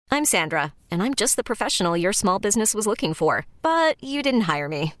I'm Sandra, and I'm just the professional your small business was looking for. But you didn't hire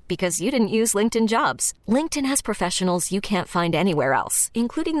me because you didn't use LinkedIn Jobs. LinkedIn has professionals you can't find anywhere else,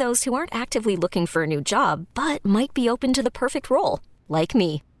 including those who aren't actively looking for a new job, but might be open to the perfect role, like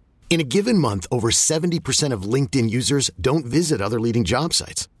me. In a given month, over 70% of LinkedIn users don't visit other leading job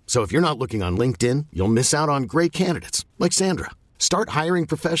sites. So if you're not looking on LinkedIn, you'll miss out on great candidates like Sandra. Start hiring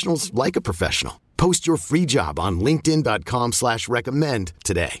professionals like a professional. Post your free job on linkedin.com/recommend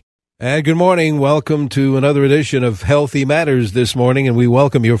today. And good morning. Welcome to another edition of Healthy Matters this morning. And we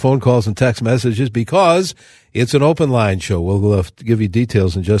welcome your phone calls and text messages because it's an open line show. We'll give you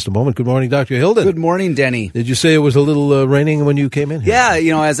details in just a moment. Good morning, Dr. Hilden. Good morning, Denny. Did you say it was a little raining when you came in here?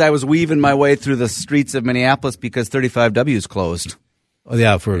 Yeah, as I was weaving my way through the streets of Minneapolis because 35W is closed. Oh,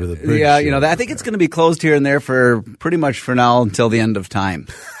 yeah, for the bridge. Yeah, I think it's going to be closed here and there for pretty much for now until the end of time.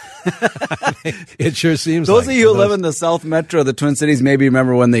 It sure seems Those like of you who live in the South Metro, the Twin Cities, maybe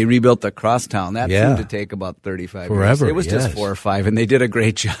remember when they rebuilt the Crosstown. That seemed to take about 35 Forever, years. It was just 4 or 5, and they did a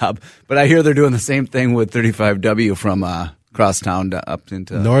great job. But I hear they're doing the same thing with 35W from Crosstown up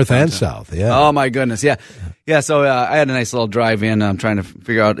into north downtown. and south. Yeah. Oh my goodness. Yeah. So I had a nice little drive in. I'm trying to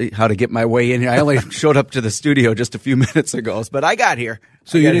figure out how to get my way in here. I only showed up to the studio just a few minutes ago, but I got here.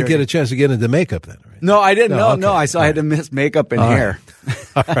 So you didn't get a chance to get into makeup then, right? No, I didn't. No. I had to miss makeup and hair.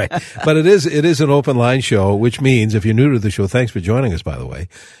 All right. But it is an open line show, which means if you're new to the show, thanks for joining us, by the way.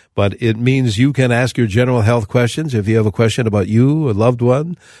 But it means you can ask your general health questions. If you have a question about you, a loved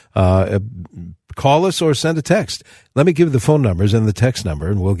one, call us or send a text. Let me give the phone numbers and the text number,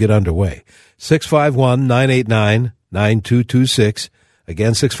 and we'll get underway. 651-989-9226.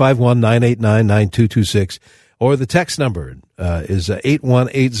 Again, 651-989-9226. Or the text number is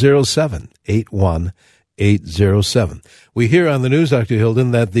 81807, 81807. We hear on the news, Dr. Hilden,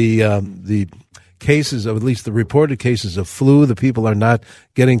 that the cases of, at least the reported cases of flu, the people are not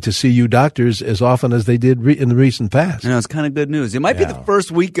getting to see you doctors as often as they did in the recent past. It's kind of good news. It might be the first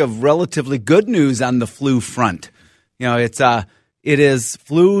week of relatively good news on the flu front. It is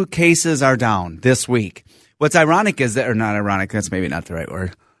flu cases are down this week. What's ironic is that, or not ironic, that's maybe not the right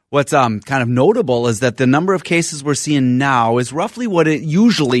word. What's kind of notable is that the number of cases we're seeing now is roughly what it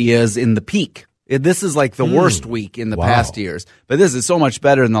usually is in the peak. This is like the worst week in the past years. But this is so much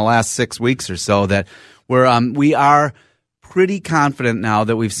better in the last 6 weeks or so that we are pretty confident now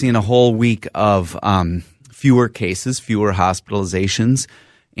that we've seen a whole week of fewer cases, fewer hospitalizations,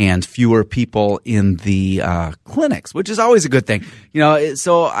 and fewer people in the clinics, which is always a good thing.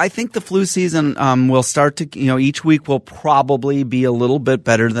 So I think the flu season will start to, each week will probably be a little bit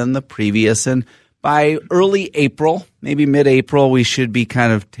better than the previous. And by early April, maybe mid-April, we should be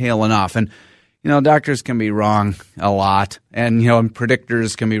kind of tailing off. And, doctors can be wrong a lot, and,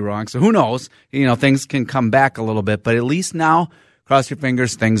 predictors can be wrong. So who knows? Things can come back a little bit. But at least now, cross your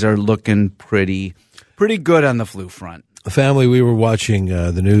fingers, things are looking pretty good on the flu front. Family, we were watching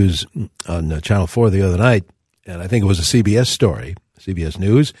the news on Channel 4 the other night, and I think it was a CBS story, CBS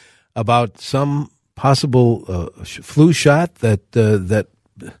News, about some possible flu shot that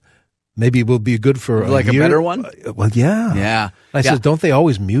maybe will be good for a year. A better one? Well, yeah. Yeah. I said, don't they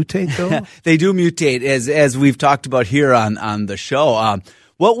always mutate, though? They do mutate, as we've talked about here on the show.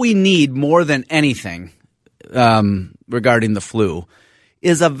 What we need more than anything regarding the flu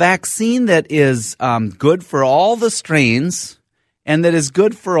is a vaccine that is good for all the strains and that is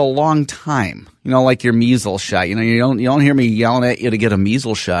good for a long time. Like your measles shot. You don't hear me yelling at you to get a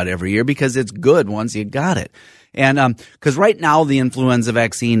measles shot every year because it's good once you got it. And because right now the influenza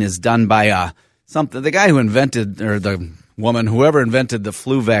vaccine is done by the guy who invented, or the woman, whoever invented the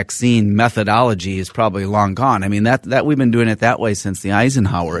flu vaccine methodology is probably long gone. I mean, that we've been doing it that way since the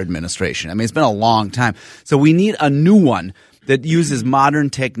Eisenhower administration. I mean, it's been a long time. So we need a new one that uses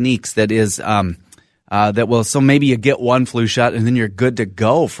modern techniques that is so maybe you get one flu shot and then you're good to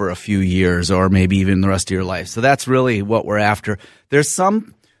go for a few years or maybe even the rest of your life. So that's really what we're after. There's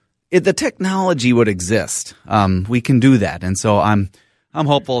the technology would exist. We can do that. And so I'm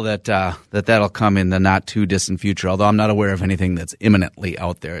hopeful that that'll come in the not too distant future, although I'm not aware of anything that's imminently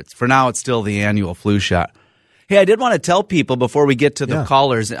out there. For now, it's still the annual flu shot. Hey, I did want to tell people before we get to the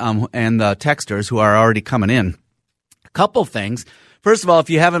callers and the texters who are already coming in, couple things. First of all, if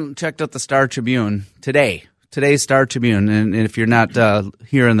you haven't checked out the Star Tribune today's Star Tribune, and if you're not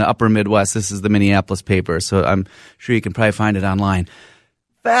here in the upper Midwest, this is the Minneapolis paper, so I'm sure you can probably find it online.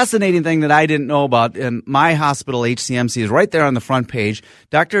 Fascinating thing that I didn't know about, and my hospital, HCMC, is right there on the front page.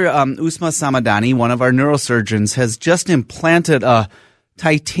 Dr. Usma Samadani, one of our neurosurgeons, has just implanted a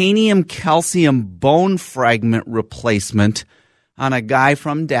titanium calcium bone fragment replacement on a guy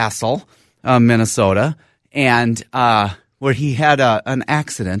from Dassel, Minnesota. And where he had an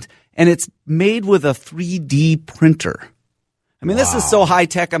accident, and it's made with a 3D printer. I mean, This is so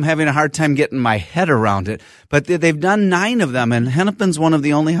high-tech, I'm having a hard time getting my head around it. But they've done 9 of them, and Hennepin's one of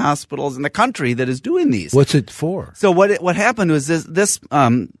the only hospitals in the country that is doing these. What's it for? So what happened was this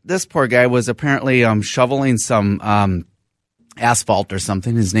poor guy was apparently shoveling some asphalt or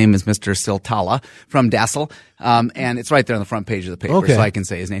something. His name is Mr. Siltala from Dassel, and it's right there on the front page of the paper, so I can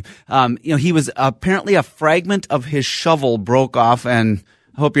say his name. He was apparently a fragment of his shovel broke off, and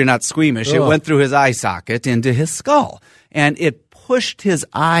I hope you're not squeamish. It went through his eye socket into his skull, and it pushed his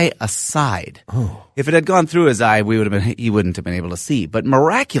eye aside. If it had gone through his eye, he wouldn't have been able to see. But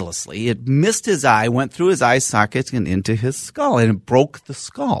miraculously, it missed his eye, went through his eye socket and into his skull, and it broke the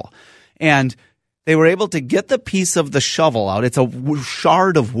skull. And they were able to get the piece of the shovel out. It's a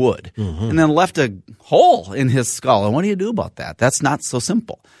shard of wood, and then left a hole in his skull. And what do you do about that? That's not so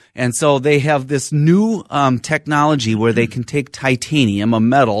simple. And so they have this new technology where they can take titanium, a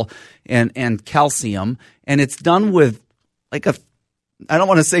metal, and calcium, and it's done with like I don't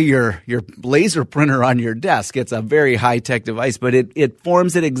want to say your laser printer on your desk. It's a very high-tech device, but it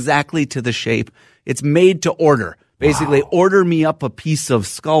forms it exactly to the shape. It's made to order. Basically, order me up a piece of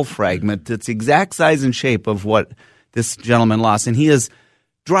skull fragment that's the exact size and shape of what this gentleman lost. And he is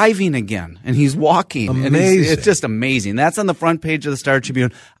driving again, and he's walking. Amazing. And it's just amazing. That's on the front page of the Star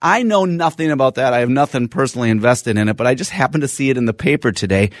Tribune. I know nothing about that. I have nothing personally invested in it, but I just happened to see it in the paper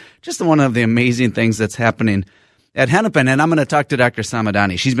today. Just one of the amazing things that's happening at Hennepin, and I'm going to talk to Dr.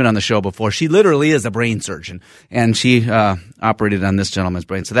 Samadani. She's been on the show before. She literally is a brain surgeon, and she operated on this gentleman's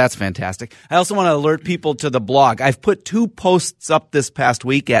brain, so that's fantastic. I also want to alert people to the blog. I've put 2 posts up this past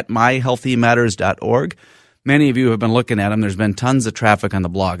week at myhealthymatters.org. Many of you have been looking at them. There's been tons of traffic on the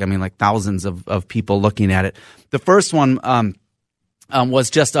blog. I mean, like thousands of people looking at it. The first one was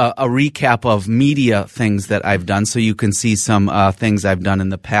just a recap of media things that I've done, so you can see some things I've done in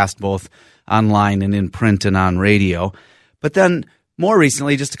the past, both online and in print and on radio. But then more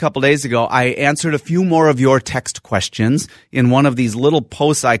recently, just a couple days ago, I answered a few more of your text questions in one of these little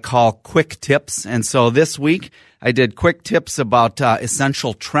posts I call Quick Tips. And so this week, I did quick tips about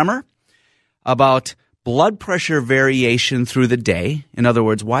essential tremor, about blood pressure variation through the day. In other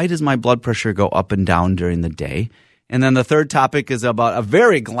words, why does my blood pressure go up and down during the day? And then the third topic is about a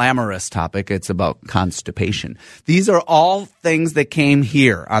very glamorous topic. It's about constipation. These are all things that came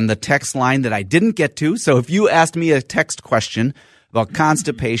here on the text line that I didn't get to. So if you asked me a text question about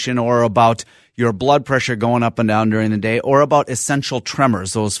constipation or about your blood pressure going up and down during the day or about essential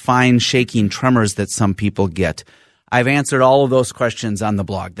tremors, those fine shaking tremors that some people get, I've answered all of those questions on the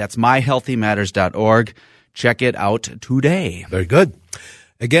blog. That's myhealthymatters.org. Check it out today. Very good.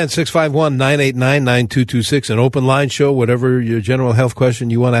 Again, 651-989-9226, an open line show, whatever your general health question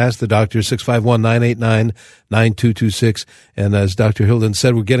you want to ask the doctor, 651-989-9226. And as Dr. Hilden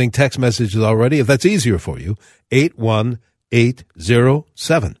said, we're getting text messages already. If that's easier for you,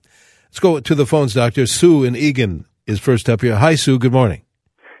 81807. Let's go to the phones, Doctor. Sue in Eagan is first up here. Hi, Sue. Good morning.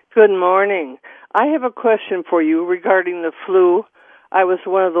 Good morning. I have a question for you regarding the flu. I was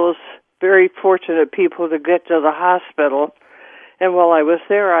one of those very fortunate people to get to the hospital. And while I was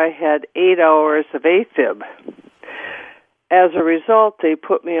there, I had 8 hours of AFib. As a result, they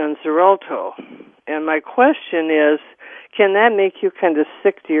put me on Xarelto. And my question is, can that make you kind of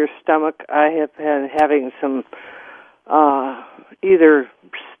sick to your stomach? I have been having some either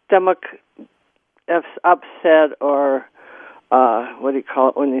stomach upset or what do you call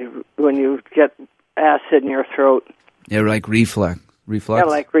it when you get acid in your throat? Yeah, like reflux. Yeah,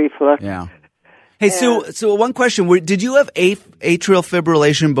 like reflux. Yeah. Hey, Sue, so one question. Did you have atrial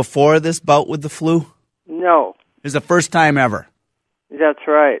fibrillation before this bout with the flu? No. It was the first time ever. That's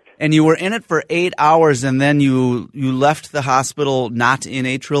right. And you were in it for 8 hours, and then you left the hospital not in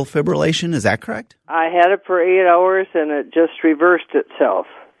atrial fibrillation. Is that correct? I had it for 8 hours, and it just reversed itself.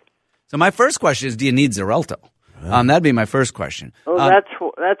 So my first question is, do you need Xarelto? That'd be my first question. Oh, that's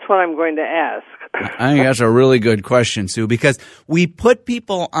what I'm going to ask. I think that's a really good question, Sue, because we put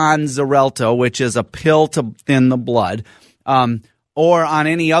people on Xarelto, which is a pill to thin the blood, or on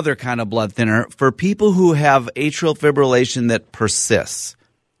any other kind of blood thinner for people who have atrial fibrillation that persists.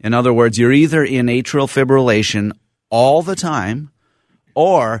 In other words, you're either in atrial fibrillation all the time,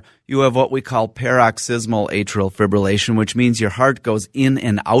 or you have what we call paroxysmal atrial fibrillation, which means your heart goes in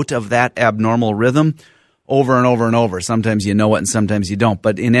and out of that abnormal rhythm over and over and over. Sometimes you know it and sometimes you don't.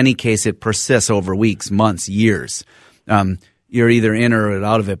 But in any case, it persists over weeks, months, years. You're either in or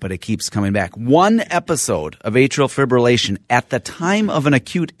out of it, but it keeps coming back. One episode of atrial fibrillation at the time of an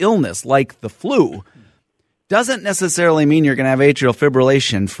acute illness like the flu doesn't necessarily mean you're going to have atrial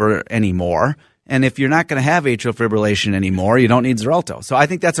fibrillation for anymore. And if you're not going to have atrial fibrillation anymore, you don't need Xarelto. So I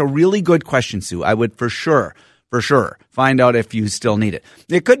think that's a really good question, Sue. I would for sure, find out if you still need it.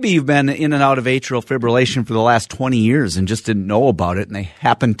 It could be you've been in and out of atrial fibrillation for the last 20 years and just didn't know about it, and they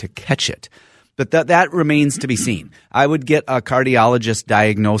happened to catch it. But that remains to be seen. I would get a cardiologist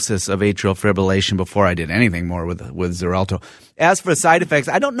diagnosis of atrial fibrillation before I did anything more with Xarelto. As for side effects,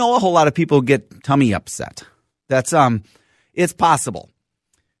 I don't know a whole lot of people get tummy upset. That's it's possible,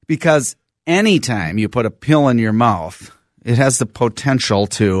 because anytime you put a pill in your mouth, it has the potential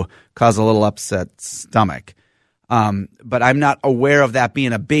to cause a little upset stomach. But I'm not aware of that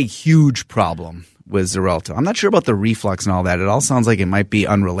being a big, huge problem with Xarelto. I'm not sure about the reflux and all that. It all sounds like it might be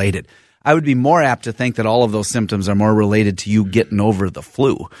unrelated. I would be more apt to think that all of those symptoms are more related to you getting over the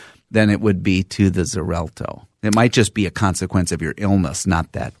flu than it would be to the Xarelto. It might just be a consequence of your illness,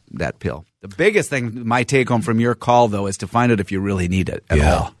 not that pill. The biggest thing, my take home from your call, though, is to find out if you really need it at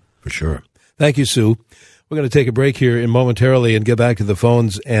all. For sure. Thank you, Sue. We're going to take a break here momentarily and get back to the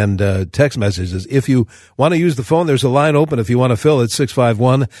phones and text messages. If you want to use the phone, there's a line open. If you want to fill it,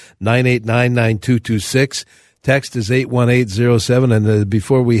 651-989-9226. Text is 81807. And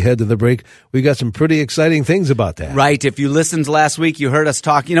before we head to the break, we got some pretty exciting things about that. Right. If you listened last week, you heard us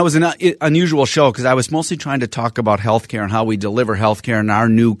talk. It was an unusual show because I was mostly trying to talk about healthcare and how we deliver healthcare in our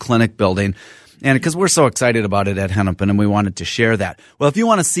new clinic building. And because we're so excited about it at Hennepin, and we wanted to share that. Well, if you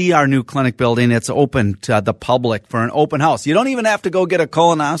want to see our new clinic building, it's open to the public for an open house. You don't even have to go get a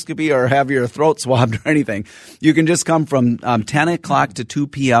colonoscopy or have your throat swabbed or anything. You can just come from 10 o'clock to 2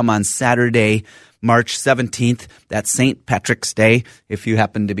 p.m. on Saturday, March 17th. That's St. Patrick's Day, if you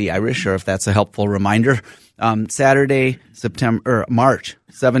happen to be Irish, or if that's a helpful reminder. Saturday, March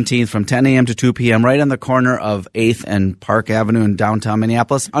 17th from 10 a.m. to 2 p.m. right on the corner of 8th and Park Avenue in downtown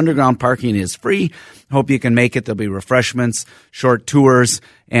Minneapolis. Underground parking is free. Hope you can make it. There'll be refreshments, short tours,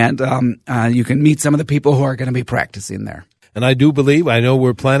 and you can meet some of the people who are going to be practicing there. And I know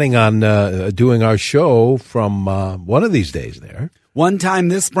we're planning on doing our show from one of these days there. One time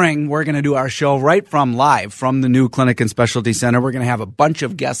this spring, we're going to do our show live from the new Clinic and Specialty Center. We're going to have a bunch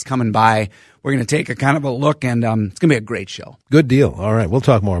of guests coming by. We're going to take a kind of a look, and it's going to be a great show. Good deal. All right. We'll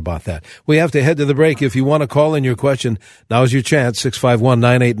talk more about that. We have to head to the break. If you want to call in your question, now's your chance,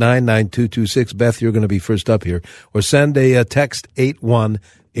 651-989-9226. Beth, you're going to be first up here. Or send a text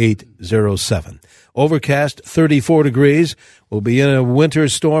 81807. Overcast, 34 degrees. We'll be in a winter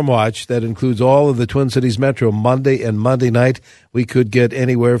storm watch that includes all of the Twin Cities Metro Monday and Monday night. We could get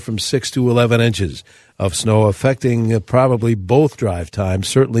anywhere from 6 to 11 inches of snow, affecting probably both drive times,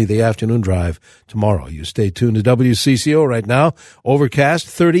 certainly the afternoon drive tomorrow. You stay tuned to WCCO right now. Overcast,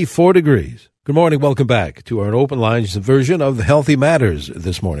 34 degrees. Good morning. Welcome back to our open lines version of Healthy Matters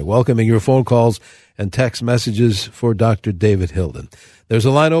this morning. Welcoming your phone calls and text messages for Dr. David Hilden. There's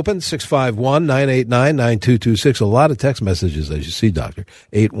a line open, 651-989-9226. A lot of text messages, as you see, Doctor.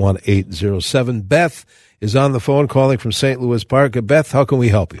 81807. Beth is on the phone calling from St. Louis Park. Beth, how can we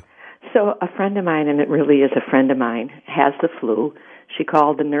help you? So a friend of mine, and it really is a friend of mine, has the flu. She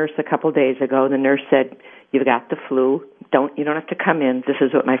called the nurse a couple days ago. The nurse said, "You've got the flu. You don't have to come in. This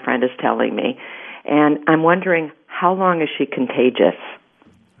is what my friend is telling me." And I'm wondering, how long is she contagious?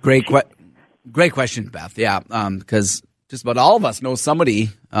 Great question, Beth. Yeah, because just about all of us know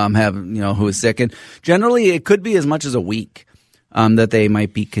somebody who is sick, and generally it could be as much as a week that they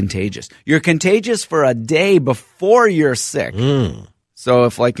might be contagious. You're contagious for a day before you're sick. So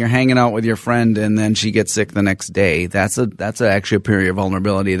if you're hanging out with your friend and then she gets sick the next day, that's actually a period of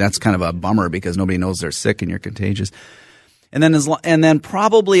vulnerability. That's kind of a bummer because nobody knows they're sick and you're contagious. And then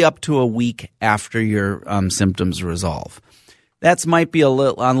probably up to a week after your symptoms resolve. That might be a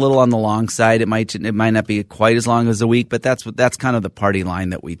little on the long side. It might not be quite as long as a week, but that's kind of the party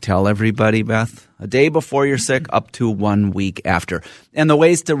line that we tell everybody, Beth. A day before you're sick, up to 1 week after. And the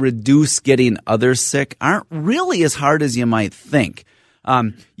ways to reduce getting others sick aren't really as hard as you might think.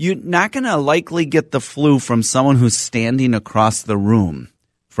 You're not going to likely get the flu from someone who's standing across the room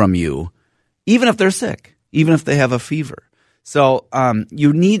from you, even if they're sick, even if they have a fever. So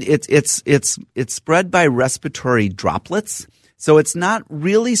you need it's spread by respiratory droplets. So it's not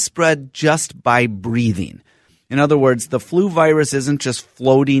really spread just by breathing. In other words, the flu virus isn't just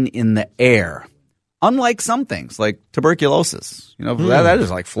floating in the air. Unlike some things like tuberculosis, that is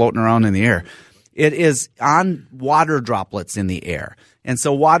like floating around in the air. It is on water droplets in the air. And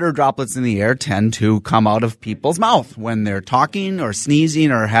so water droplets in the air tend to come out of people's mouth when they're talking or sneezing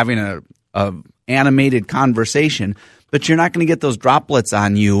or having a animated conversation. But you're not going to get those droplets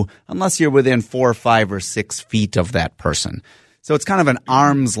on you unless you're within 4, 5, or 6 feet of that person. So it's kind of an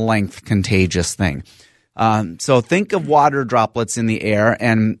arm's length contagious thing. So think of water droplets in the air,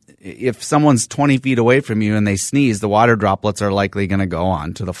 and if someone's 20 feet away from you and they sneeze, the water droplets are likely going to go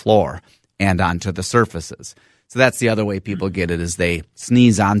onto the floor and onto the surfaces. So that's the other way people get it, is they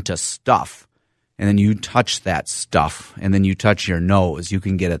sneeze onto stuff, and then you touch that stuff, and then you touch your nose. You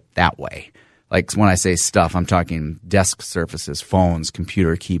can get it that way. Like when I say stuff, I'm talking desk surfaces, phones,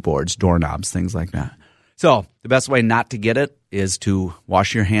 computer keyboards, doorknobs, things like that. So the best way not to get it is to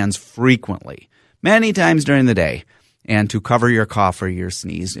wash your hands frequently, many times during the day, and to cover your cough or your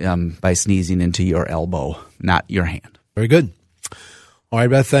sneeze by sneezing into your elbow, not your hand. Very good. All right,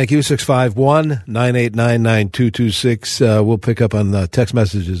 Beth, thank you. 651-989-9226. We'll pick up on text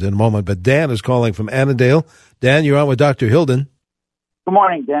messages in a moment. But Dan is calling from Annandale. Dan, you're on with Dr. Hilden. Good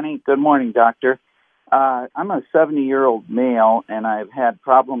morning, Denny. Good morning, doctor. I'm a 70-year-old male, and I've had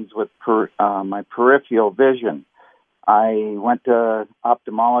problems with my peripheral vision. I went to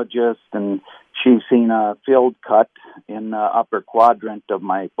ophthalmologist, and she's seen a field cut in the upper quadrant of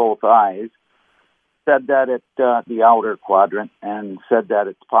my both eyes. Said that it's the outer quadrant, and said that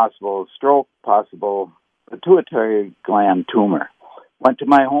it's possible stroke, possible pituitary gland tumor. Went to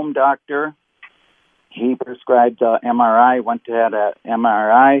my home doctor. He prescribed MRI. Went to have an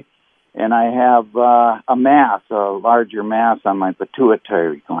MRI, and I have a larger mass on my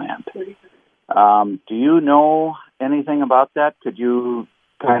pituitary gland. Do you know anything about that? Could you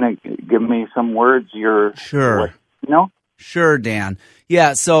kind of give me some words? Sure. No? Sure, Dan.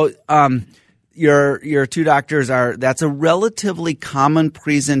 Yeah, so your two doctors that's a relatively common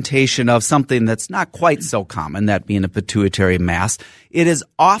presentation of something that's not quite so common, that being a pituitary mass. It is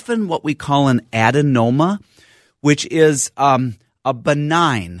often what we call an adenoma, which is a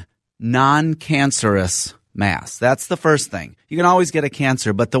benign, non-cancerous mass. That's the first thing. You can always get a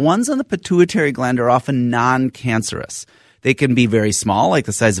cancer, but the ones on the pituitary gland are often non-cancerous. They can be very small, like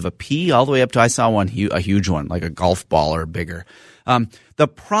the size of a pea, all the way up to, I saw one, a huge one, like a golf ball or bigger. The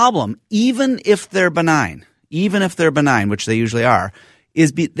problem, even if they're benign, which they usually are,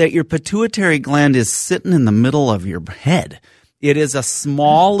 is that your pituitary gland is sitting in the middle of your head. It is a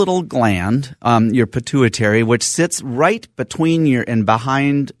small little gland, your pituitary, which sits right between and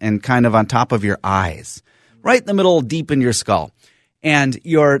behind and kind of on top of your eyes, right in the middle, deep in your skull. And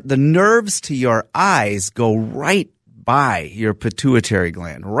the nerves to your eyes go right by your pituitary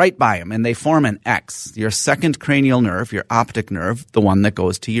gland, right by them, and they form an X. Your second cranial nerve, your optic nerve, the one that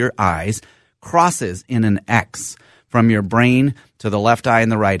goes to your eyes, crosses in an X from your brain to the left eye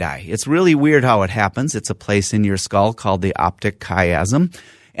and the right eye. It's really weird how it happens. It's a place in your skull called the optic chiasm,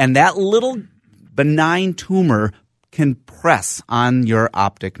 and that little benign tumor can press on your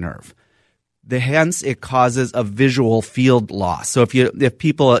optic nerve. Hence, it causes a visual field loss. So if you're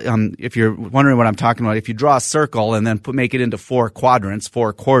wondering what I'm talking about, if you draw a circle and then make it into 4 quadrants,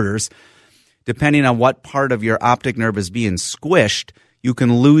 4 quarters, depending on what part of your optic nerve is being squished, you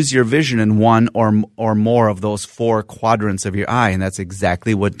can lose your vision in one or more of those 4 quadrants of your eye, and that's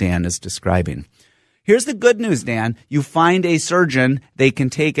exactly what Dan is describing. Here's the good news, Dan. You find a surgeon, they can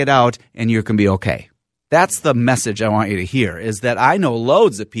take it out, and you can be okay. That's the message I want you to hear, is that I know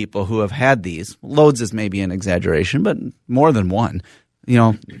loads of people who have had these. Loads is maybe an exaggeration, but more than one,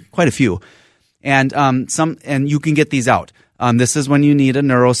 quite a few. And and you can get these out. This is when you need a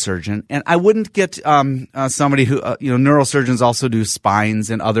neurosurgeon. And I wouldn't get somebody who, neurosurgeons also do spines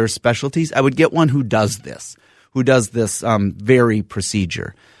and other specialties. I would get one who does this very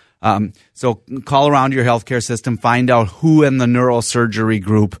procedure. So call around your healthcare system, find out who in the neurosurgery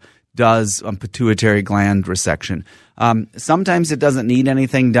group does pituitary gland resection. Sometimes it doesn't need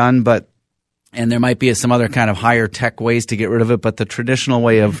anything done, and there might be some other kind of higher tech ways to get rid of it, but the traditional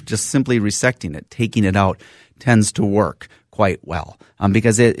way of just simply resecting it, taking it out, tends to work quite well.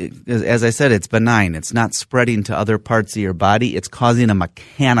 Because as I said, it's benign. It's not spreading to other parts of your body. It's causing a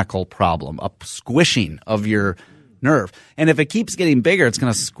mechanical problem, a squishing of your nerve. And if it keeps getting bigger, it's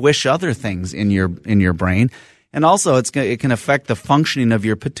going to squish other things in your brain. And also, it can affect the functioning of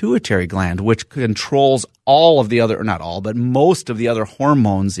your pituitary gland, which controls all of the other, not all, but most of the other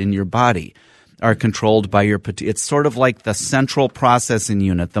hormones in your body are controlled by your pituitary. It's sort of like the central processing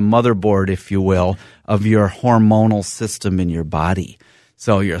unit, the motherboard, if you will, of your hormonal system in your body.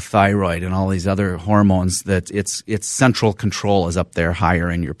 So your thyroid and all these other hormones, that its central control is up there higher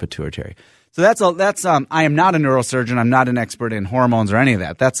in your pituitary. So that's I am not a neurosurgeon. I'm not an expert in hormones or any of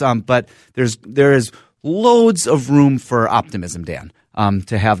that. But there is loads of room for optimism, Dan,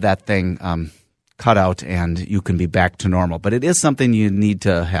 to have that thing cut out and you can be back to normal. But it is something you need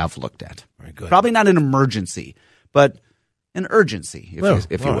to have looked at. Very good. Probably not an emergency, but an urgency,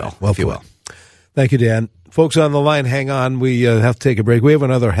 if you will. Well, if you will. Thank you, Dan. Folks on the line, hang on. We have to take a break. We have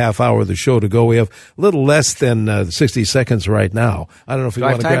another half hour of the show to go. We have a little less than 60 seconds right now. I don't know if you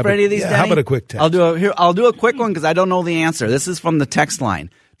want to grab any of these, Danny? How about a quick text? I'll do a quick one because I don't know the answer. This is from the text line.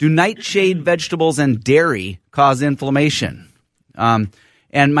 Do nightshade vegetables and dairy cause inflammation? And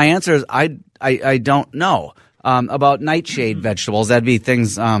my answer is I don't know. About nightshade vegetables, that'd be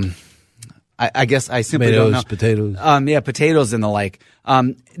things I guess I simply don't know. Potatoes. Potatoes and the like.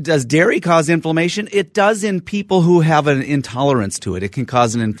 Does dairy cause inflammation? It does in people who have an intolerance to it. It can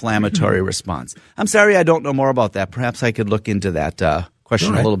cause an inflammatory response. I'm sorry I don't know more about that. Perhaps I could look into that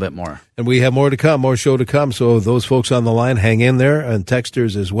question a little bit more. And we have more to come, more show to come. So those folks on the line, hang in there, and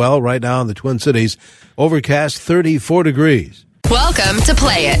texters as well. Right now in the Twin Cities, overcast, 34 degrees. Welcome to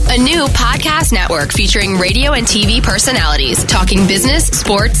Play It, a new podcast network featuring radio and TV personalities talking business,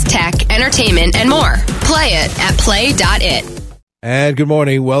 sports, tech, entertainment, and more. Play it at play.it. And good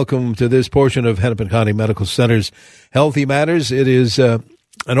morning. Welcome to this portion of Hennepin County Medical Center's Healthy Matters. It is an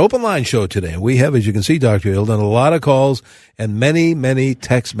open line show today. We have, as you can see, Dr. Hilden, a lot of calls and many, many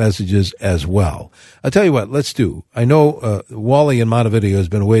text messages as well. I'll tell you what, let's do. I know Wally in Montevideo has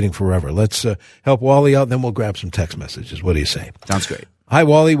been waiting forever. Let's help Wally out, then we'll grab some text messages. What do you say? Sounds great. Hi,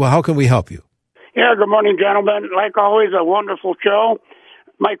 Wally. Well, how can we help you? Yeah, good morning, gentlemen. Like always, a wonderful show.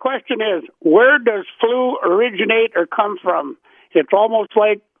 My question is, where does flu originate or come from? It's almost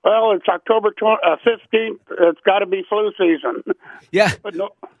like, well, it's October 15th. It's got to be flu season. Yeah. But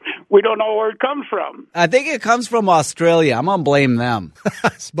no, we don't know where it comes from. I think it comes from Australia. I'm going to blame them.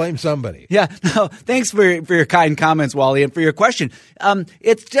 Blame somebody. Yeah. No, thanks for your kind comments, Wally, and for your question.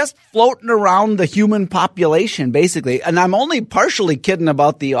 It's just floating around the human population, basically. And I'm only partially kidding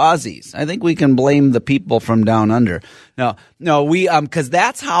about the Aussies. I think we can blame the people from down under. No, we because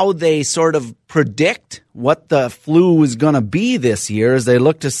that's how they sort of predict what the flu is going to be this year, as they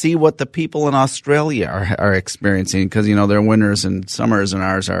look to see what the people in Australia are experiencing, because their winters and summers and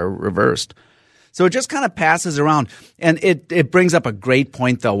ours are reversed. So it just kind of passes around, and it brings up a great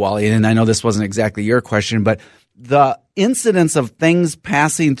point though, Wally. And I know this wasn't exactly your question, but the incidence of things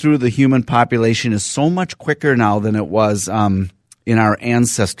passing through the human population is so much quicker now than it was in our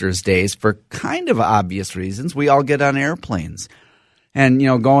ancestors' days, for kind of obvious reasons. We all get on airplanes, and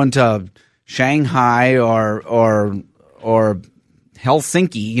going to Shanghai or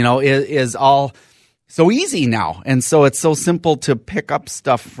Helsinki, is all so easy now, and so it's so simple to pick up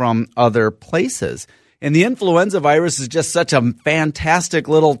stuff from other places. And the influenza virus is just such a fantastic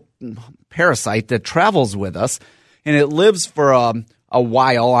little parasite that travels with us, and it lives for a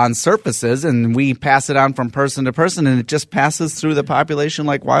while on surfaces, and we pass it on from person to person, and it just passes through the population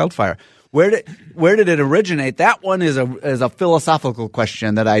like wildfire. Where did it originate? That one is a philosophical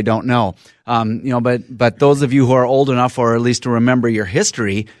question that I don't know. But those of you who are old enough, or at least to remember your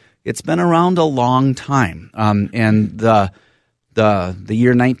history, it's been around a long time. And the year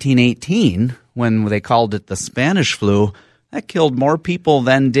 1918, when they called it the Spanish flu, that killed more people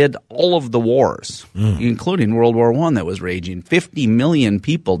than did all of the wars, including World War I that was raging. 50 million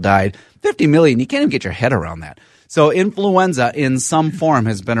people died. 50 million, you can't even get your head around that. So influenza in some form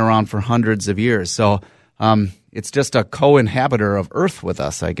has been around for hundreds of years. So it's just a co-inhabitor of Earth with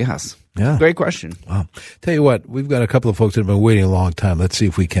us, I guess. Yeah. Great question. Wow. Tell you what, we've got a couple of folks that have been waiting a long time. Let's see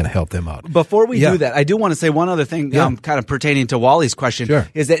if we can help them out. Before we do that, I do want to say one other thing kind of pertaining to Wally's question. Sure.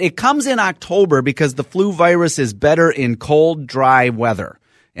 Is that it comes in October because the flu virus is better in cold, dry weather.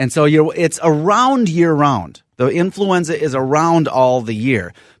 And so it's around year-round. The influenza is around all the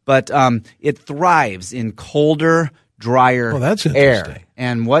year. But it thrives in colder, drier that's air. interesting.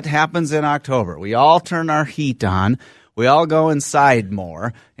 And what happens in October? We all turn our heat on. We all go inside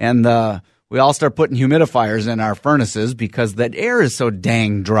more, and we all start putting humidifiers in our furnaces because the air is so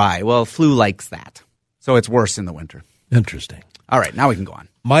dang dry. Well, flu likes that. So it's worse in the winter. Interesting. All right, now we can go on.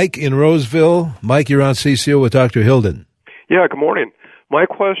 Mike in Roseville. Mike, you're on CCO with Dr. Hilden. Yeah, good morning. My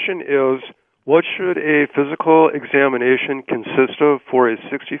question is, what should a physical examination consist of for a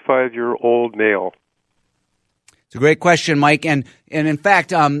 65-year-old male? It's a great question, Mike. And in fact,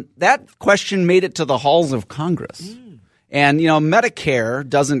 that question made it to the halls of Congress. And, Medicare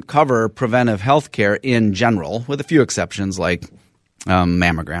doesn't cover preventive health care in general, with a few exceptions like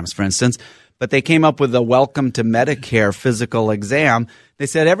mammograms, for instance. But they came up with a Welcome to Medicare physical exam. They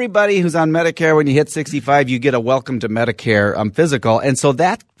said everybody who's on Medicare, when you hit 65, you get a Welcome to Medicare physical. And so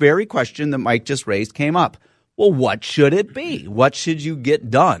that very question that Mike just raised came up. Well, what should it be? What should you get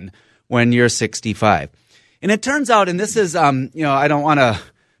done when you're 65? And it turns out, and this is, I don't want to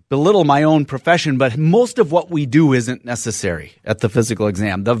belittle my own profession, but most of what we do isn't necessary at the physical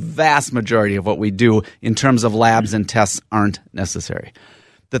exam. The vast majority of what we do in terms of labs and tests aren't necessary.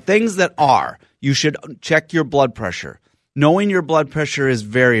 The things that are, You should check your blood pressure. Knowing your blood pressure is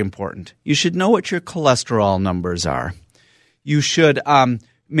very important. You should know what your cholesterol numbers are. You should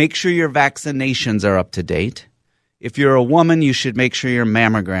make sure your vaccinations are up to date. If you're a woman, you should make sure your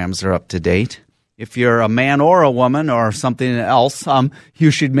mammograms are up to date. If you're a man or a woman or something else, you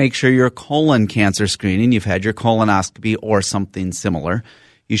should make sure your colon cancer screening, you've had your colonoscopy or something similar.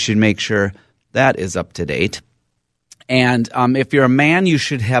 You should make sure that is up to date. And if you're a man, you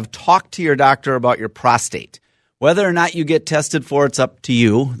should have talked to your doctor about your prostate. Whether or not you get tested for, it's up to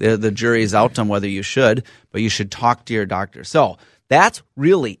you. The jury is out on whether you should, but you should talk to your doctor. So that's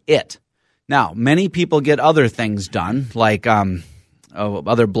really it. Now, many people get other things done, like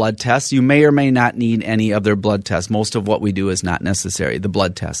other blood tests. You may or may not need any other blood tests. Most of what we do is not necessary, the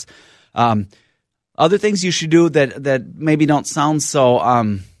blood tests. Other things you should do that maybe don't sound so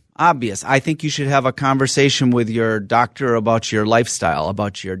obvious. I think you should have a conversation with your doctor about your lifestyle,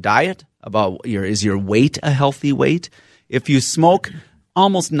 about your diet, about is your weight a healthy weight? If you smoke,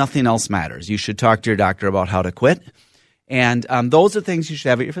 almost nothing else matters. You should talk to your doctor about how to quit. And those are things you should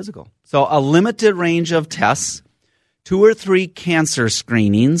have at your physical. So a limited range of tests, 2 or 3 cancer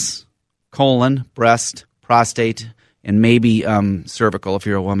screenings, colon, breast, prostate, and maybe cervical if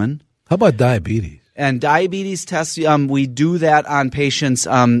you're a woman. How about diabetes? And diabetes tests, we do that on patients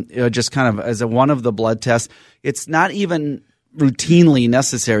just kind of as one of the blood tests. It's not even routinely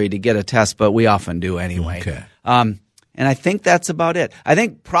necessary to get a test, but we often do anyway. Okay. And I think that's about it. I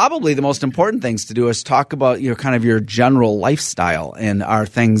think probably the most important things to do is talk about kind of your general lifestyle and are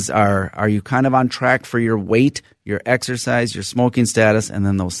you kind of on track for your weight, your exercise, your smoking status, and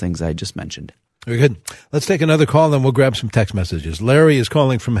then those things I just mentioned. Very good. Let's take another call, then we'll grab some text messages. Larry is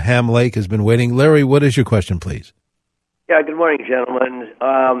calling from Ham Lake, has been waiting. Larry, what is your question, please? Yeah, good morning, gentlemen.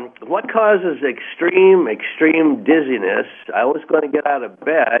 What causes extreme dizziness? I was going to get out of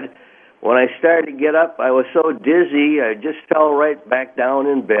bed. When I started to get up, I was so dizzy, I just fell right back down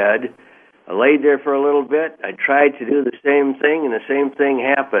in bed. I laid there for a little bit. I tried to do the same thing, and the same thing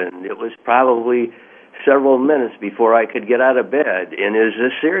happened. It was probably several minutes before I could get out of bed. And is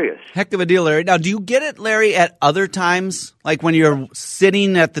this serious? Heck of a deal, Larry. Now, do you get it, Larry, at other times, like when you're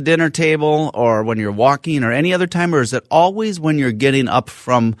sitting at the dinner table or when you're walking or any other time, or is it always when you're getting up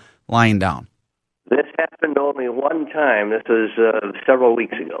from lying down? This happened only one time. This was several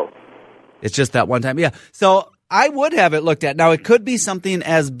weeks ago. It's just that one time. Yeah. So I would have it looked at. Now, it could be something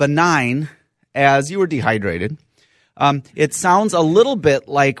as benign as you were dehydrated. It sounds a little bit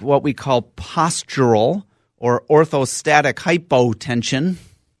like what we call postural or orthostatic hypotension.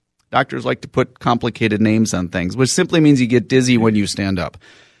 Doctors like to put complicated names on things, which simply means you get dizzy when you stand up.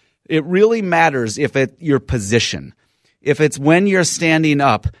 It really matters if your position. If it's when you're standing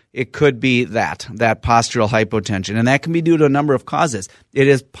up, it could be that postural hypotension, and that can be due to a number of causes. It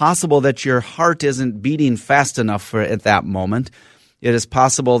is possible that your heart isn't beating fast enough at that moment. It is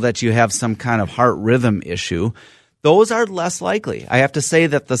possible that you have some kind of heart rhythm issue. Those are less likely. I have to say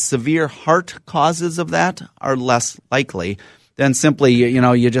that the severe heart causes of that are less likely than simply,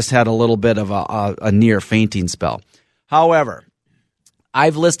 you just had a little bit of a near fainting spell. However,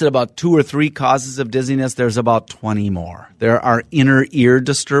 I've listed about 2 or 3 causes of dizziness. There's about 20 more. There are inner ear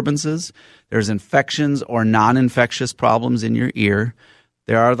disturbances. There's infections or non-infectious problems in your ear.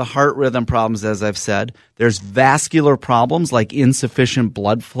 There are the heart rhythm problems, as I've said. There's vascular problems like insufficient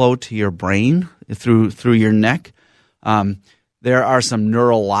blood flow to your brain through your neck. There are some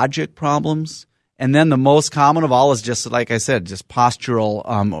neurologic problems. And then the most common of all is just, like I said, just postural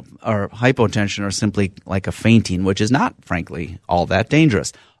or hypotension, or simply like a fainting, which is not, frankly, all that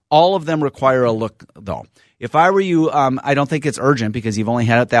dangerous. All of them require a look, though. If I were you, I don't think it's urgent because you've only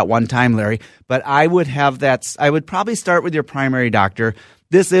had it that one time, Larry, but I would I would probably start with your primary doctor.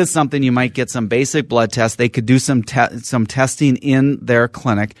 This is something you might get some basic blood tests. They could do some testing in their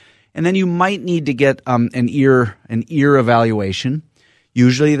clinic, and then you might need to get an ear evaluation.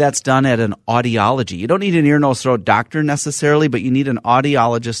 Usually that's done at an audiology. You don't need an ear, nose, throat doctor necessarily, but you need an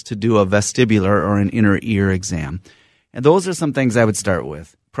audiologist to do a vestibular or an inner ear exam. And those are some things I would start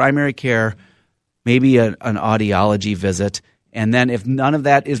with. Primary care, maybe an audiology visit, and then if none of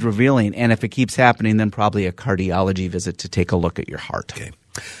that is revealing, and if it keeps happening, then probably a cardiology visit to take a look at your heart. Okay.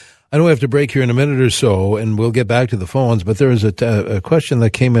 I know we have to break here in a minute or so, and we'll get back to the phones, but there is a question that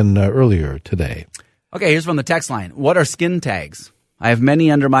came in earlier today. Okay, here's from the text line. What are skin tags? I have many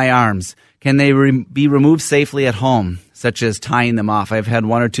under my arms. Can they be removed safely at home, such as tying them off? I've had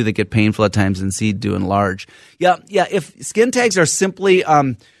 1 or 2 that get painful at times and see do enlarge. Yeah. If skin tags are simply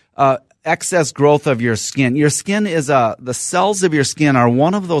excess growth of your skin is the cells of your skin are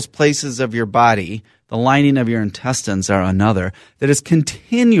one of those places of your body, The lining of your intestines are another that is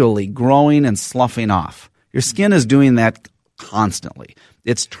continually growing and sloughing off. Your skin is doing that constantly.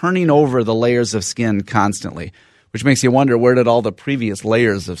 It's turning over the layers of skin constantly, which makes you wonder, where did all the previous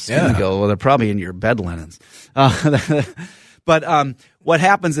layers of skin go? Well, they're probably in your bed linens. But what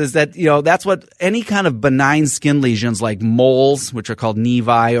happens is that, that's what any kind of benign skin lesions like moles, which are called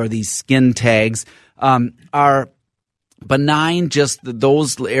nevi, or these skin tags, are benign. Just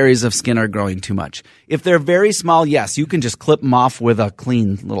those areas of skin are growing too much. If they're very small, yes, you can just clip them off with a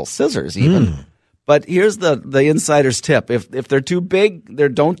clean little scissors even. But here's the insider's tip. If they're too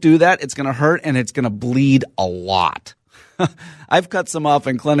big, don't do that. It's going to hurt and it's going to bleed a lot. I've cut some off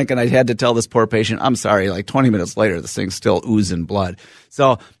in clinic, and I had to tell this poor patient, I'm sorry, like 20 minutes later, this thing's still oozing blood.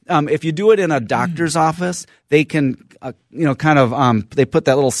 So if you do it in a doctor's office, they can, they put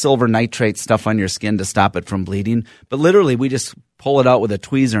that little silver nitrate stuff on your skin to stop it from bleeding. But literally, we just pull it out with a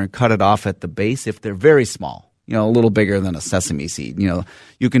tweezer and cut it off at the base if they're very small. A little bigger than a sesame seed.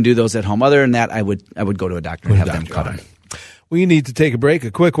 You can do those at home. Other than that, I would go to a doctor and have them cut them. We need to take a break,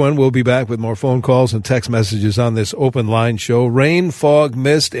 a quick one. We'll be back with more phone calls and text messages on this open line show. Rain, fog,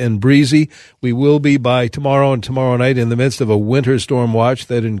 mist, and breezy. We will be by tomorrow and tomorrow night in the midst of a winter storm watch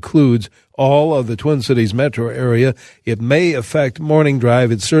that includes all of the Twin Cities metro area. It may affect morning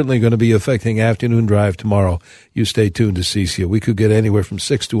drive. It's certainly going to be affecting afternoon drive tomorrow. You stay tuned to CCO. We could get anywhere from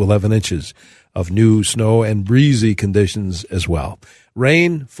 6 to 11 inches of new snow and breezy conditions as well.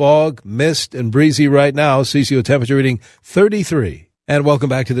 Rain, fog, mist, and breezy right now. CCO temperature reading 33. And welcome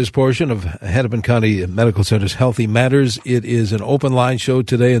back to this portion of Hennepin County Medical Center's Healthy Matters. It is an open line show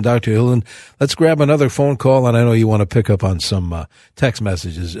today. And Dr. Hillen, let's grab another phone call. And I know you want to pick up on some text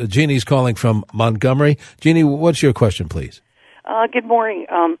messages. Jeannie's calling from Montgomery. Jeannie, what's your question, please? Good morning.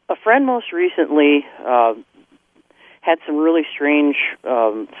 A friend most recently had some really strange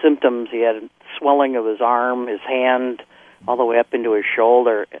symptoms. He had swelling of his arm, his hand, all the way up into his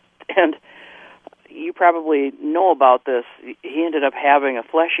shoulder. And you probably know about this. He ended up having a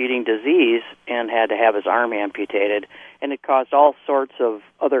flesh-eating disease and had to have his arm amputated, and it caused all sorts of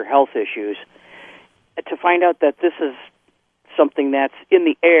other health issues. To find out that this is something that's in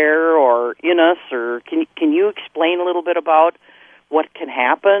the air or in us, or can you explain a little bit about what can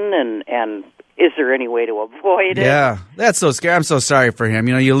happen, and is there any way to avoid it? Yeah, that's so scary. I'm so sorry for him.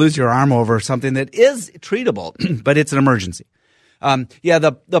 You lose your arm over something that is treatable, but it's an emergency.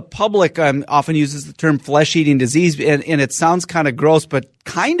 The public often uses the term flesh-eating disease, and it sounds kind of gross, but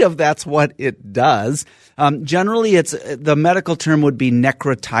kind of that's what it does. Generally, the medical term would be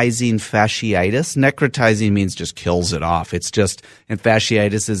necrotizing fasciitis. Necrotizing means just kills it off. And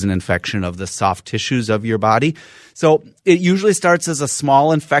fasciitis is an infection of the soft tissues of your body. So it usually starts as a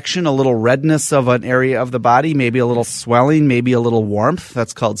small infection, a little redness of an area of the body, maybe a little swelling, maybe a little warmth.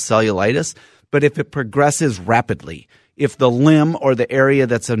 That's called cellulitis. But if it progresses rapidly, if the limb or the area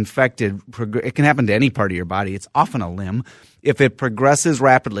that's infected, it can happen to any part of your body. It's often a limb. If it progresses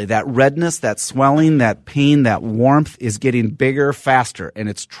rapidly, that redness, that swelling, that pain, that warmth is getting bigger faster, and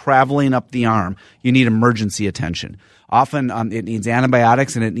it's traveling up the arm, you need emergency attention. Often it needs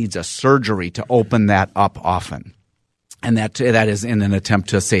antibiotics, and it needs a surgery to open that up often. And that is in an attempt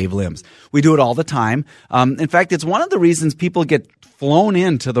to save limbs. We do it all the time. In fact, it's one of the reasons people get flown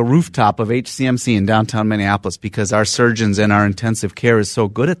into the rooftop of HCMC in downtown Minneapolis, because our surgeons and our intensive care is so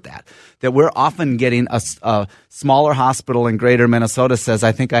good at that we're often getting a smaller hospital in greater Minnesota says,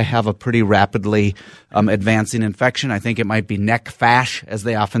 I think I have a pretty rapidly advancing infection. I think it might be neck fash, as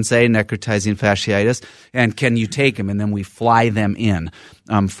they often say, necrotizing fasciitis. And can you take them? And then we fly them in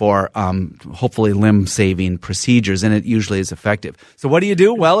for hopefully limb-saving procedures, and it usually is effective. So what do you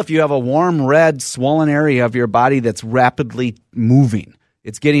do? Well, if you have a warm, red, swollen area of your body that's rapidly moving,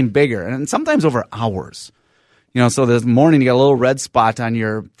 it's getting bigger, and sometimes over hours. So this morning you got a little red spot on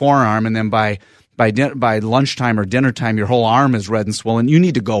your forearm, and then by lunchtime or dinner time, your whole arm is red and swollen. You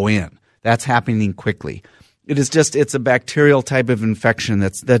need to go in. That's happening quickly. It's a bacterial type of infection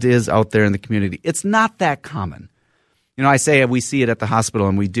that is out there in the community. It's not that common. I say we see it at the hospital,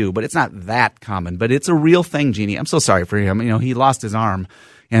 and we do, but it's not that common. But it's a real thing, Jeannie. I'm so sorry for him. He lost his arm,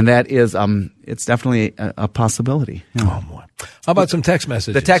 and that is it's definitely a possibility. Oh, boy. How about some text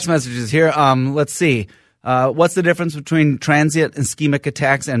messages? The text messages here. Let's see. What's the difference between transient ischemic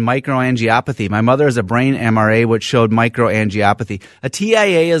attacks and microangiopathy? My mother has a brain MRA which showed microangiopathy. A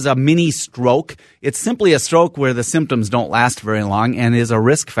TIA is a mini stroke. It's simply a stroke where the symptoms don't last very long and is a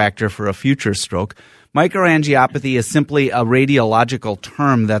risk factor for a future stroke. Microangiopathy is simply a radiological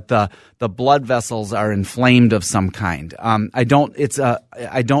term that the blood vessels are inflamed of some kind. I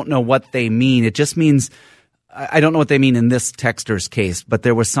don't know what they mean. It just means I don't know what they mean in this texter's case, but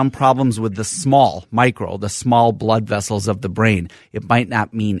there were some problems with the small blood vessels of the brain. It might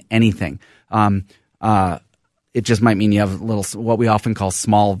not mean anything. It just might mean you have what we often call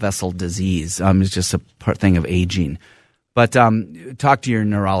small vessel disease. It's just a thing of aging. But talk to your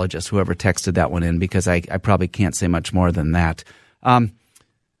neurologist, whoever texted that one in, because I probably can't say much more than that.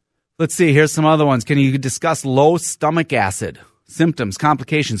 Let's see. Here's some other ones. Can you discuss low stomach acid? Symptoms,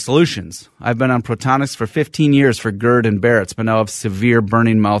 complications, solutions. I've been on Protonix for 15 years for GERD and Barrett's, but now have severe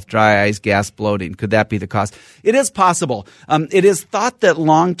burning mouth, dry eyes, gas, bloating. Could that be the cause? It is possible. It is thought that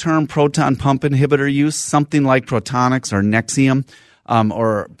long-term proton pump inhibitor use, something like Protonix or Nexium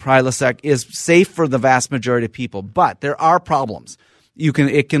or Prilosec, is safe for the vast majority of people. But there are problems.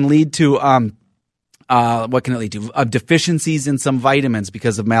 It can lead to what can it lead to? Deficiencies in some vitamins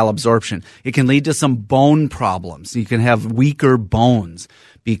because of malabsorption. It can lead to some bone problems. You can have weaker bones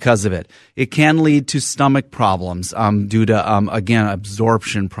because of it. It can lead to stomach problems due to, again,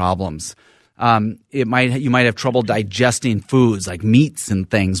 absorption problems. You might have trouble digesting foods like meats and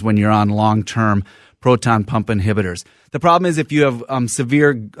things when you're on long-term proton pump inhibitors. The problem is if you have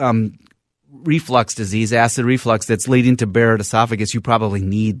severe reflux disease, acid reflux that's leading to Barrett esophagus, you probably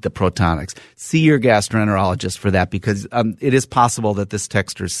need the Protonix. See your gastroenterologist for that, because it is possible that this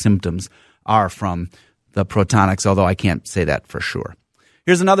texter's symptoms are from the Protonix, although I can't say that for sure.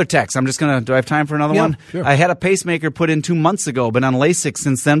 Here's another text. Do I have time for another one? Sure. I had a pacemaker put in 2 months ago, been on Lasix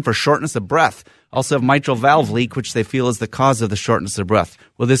since then for shortness of breath. Also have mitral valve leak, which they feel is the cause of the shortness of breath.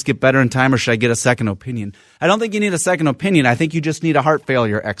 Will this get better in time, or should I get a second opinion? I don't think you need a second opinion. I think you just need a heart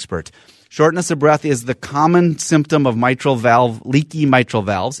failure expert. Shortness of breath is the common symptom of leaky mitral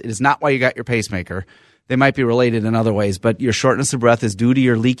valves. It is not why you got your pacemaker. They might be related in other ways, but your shortness of breath is due to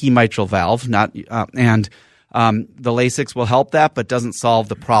your leaky mitral valve, the Lasix will help that, but doesn't solve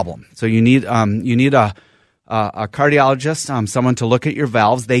the problem. So you need a cardiologist, someone to look at your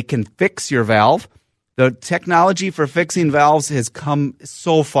valves. They can fix your valve. The technology for fixing valves has come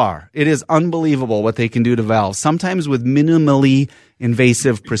so far. It is unbelievable what they can do to valves, sometimes with minimally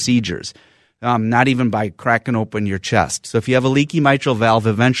invasive procedures, not even by cracking open your chest. So if you have a leaky mitral valve,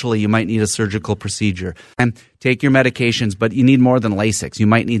 eventually you might need a surgical procedure. And take your medications, but you need more than Lasix. You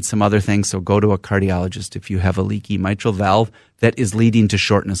might need some other things, so go to a cardiologist if you have a leaky mitral valve that is leading to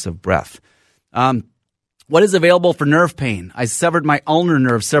shortness of breath. What is available for nerve pain? I severed my ulnar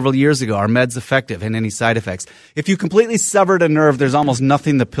nerve several years ago. Are meds effective, and any side effects? If you completely severed a nerve, there's almost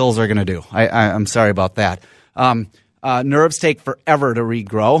nothing the pills are going to do. I'm sorry about that. Nerves take forever to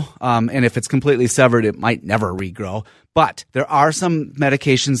regrow, and if it's completely severed, it might never regrow. But there are some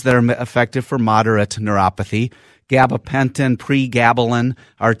medications that are effective for moderate neuropathy. Gabapentin, pregabalin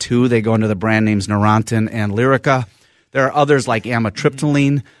are two. They go under the brand names Neurontin and Lyrica. There are others like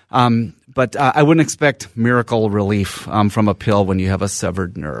amitriptyline, but I wouldn't expect miracle relief from a pill when you have a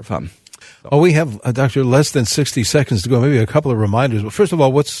severed nerve. We have, Doctor, less than 60 seconds to go. Maybe a couple of reminders. Well, first of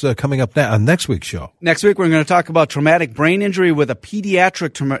all, what's coming up on next week's show? Next week, we're going to talk about traumatic brain injury with a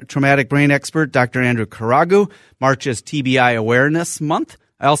pediatric traumatic brain expert, Dr. Andrew Karagu. March is TBI Awareness Month.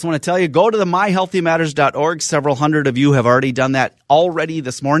 I also want to tell you, go to the myhealthymatters.org. Several hundred of you have already done that already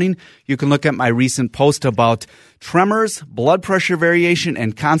this morning. You can look at my recent post about tremors, blood pressure variation,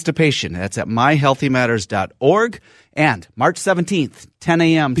 and constipation. That's at myhealthymatters.org. And March 17th, 10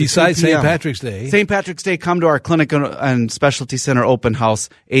 a.m. to Besides 2 p.m. St. Patrick's Day. St. Patrick's Day, come to our clinic and specialty center open house,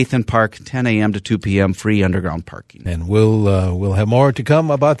 8th and Park, 10 a.m. to 2 p.m., free underground parking. And we'll have more to come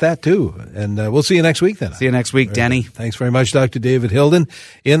about that, too. And we'll see you next week, then. See you next week, Danny. Thanks very much, Dr. David Hilden.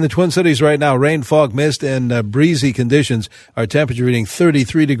 In the Twin Cities right now, rain, fog, mist, and breezy conditions. Our temperature reading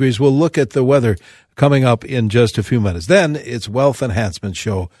 33 degrees. We'll look at the weather coming up in just a few minutes. Then it's Wealth Enhancement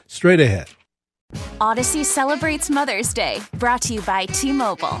Show straight ahead. Odyssey celebrates Mother's Day, brought to you by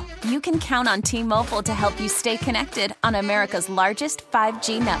T-Mobile. You can count on T-Mobile to help you stay connected on America's largest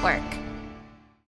 5G network.